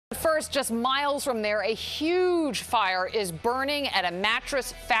First, just miles from there, a huge fire is burning at a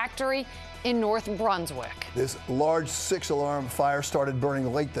mattress factory in North Brunswick. This large 6-alarm fire started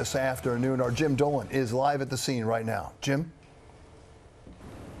burning late this afternoon. Our Jim Dolan is live at the scene right now. Jim?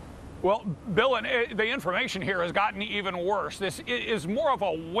 Well, Bill, and the information here has gotten even worse. This is more of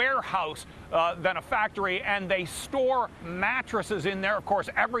a warehouse than a factory, and they store mattresses in there. Of course,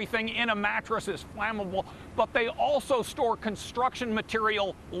 everything in a mattress is flammable, but they also store construction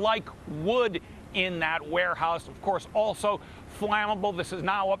material like wood in that warehouse. Of course, also flammable. This is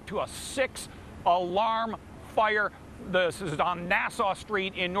now up to a 6-alarm fire. This is on Nassau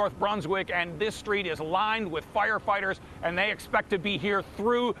Street in North Brunswick, and this street is lined with firefighters, and they expect to be here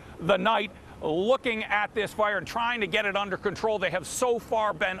through the night looking at this fire and trying to get it under control. They have so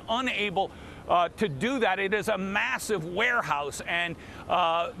far been unable to do that. It is a massive warehouse, and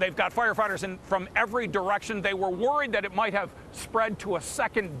they've got firefighters in from every direction. They were worried that it might have spread to a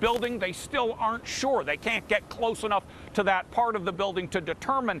second building. They still aren't sure. They can't get close enough to that part of the building to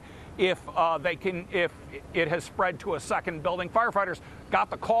determine if it has spread to a second building. Firefighters got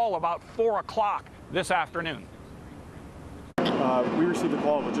the call about 4 o'clock this afternoon. We received a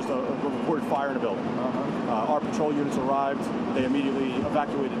call of just a reported fire in a building. Our patrol units arrived. They immediately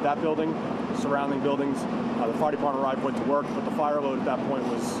evacuated that building, surrounding buildings. The fire department arrived, went to work, but the fire load at that point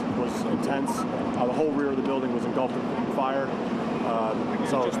was intense. The whole rear of the building was engulfed in fire.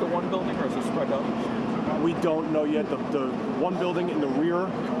 Is it just the one building, or is it spread out? We don't know yet. The one building in the rear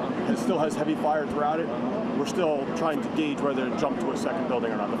still has heavy fire throughout it. We're still trying to gauge whether it jumped to a second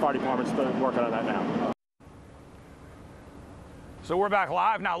building or not. The fire department's still working on that now. So we're back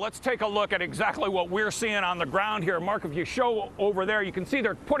live now. Let's take a look at exactly what we're seeing on the ground here. Mark, if you show over there, you can see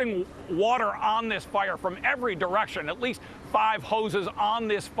they're putting water on this fire from every direction, at least 5 hoses on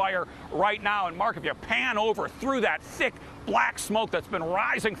this fire right now. And Mark, if you pan over through that thick black smoke that's been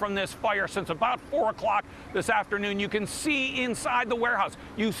rising from this fire since about 4 o'clock this afternoon, you can see inside the warehouse.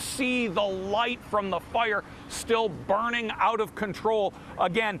 You see the light from the fire still burning out of control.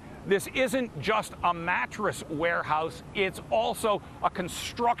 Again, this isn't just a mattress warehouse, it's also a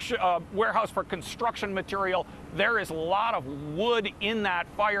construction warehouse for construction material. There is a lot of wood in that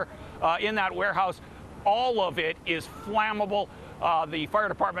fire, in that warehouse. All of it is flammable. The fire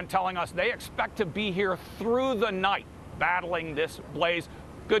department telling us they expect to be here through the night battling this blaze.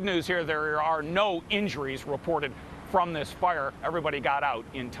 Good news here, there are no injuries reported from this fire. Everybody got out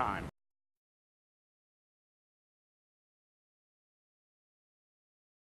in time.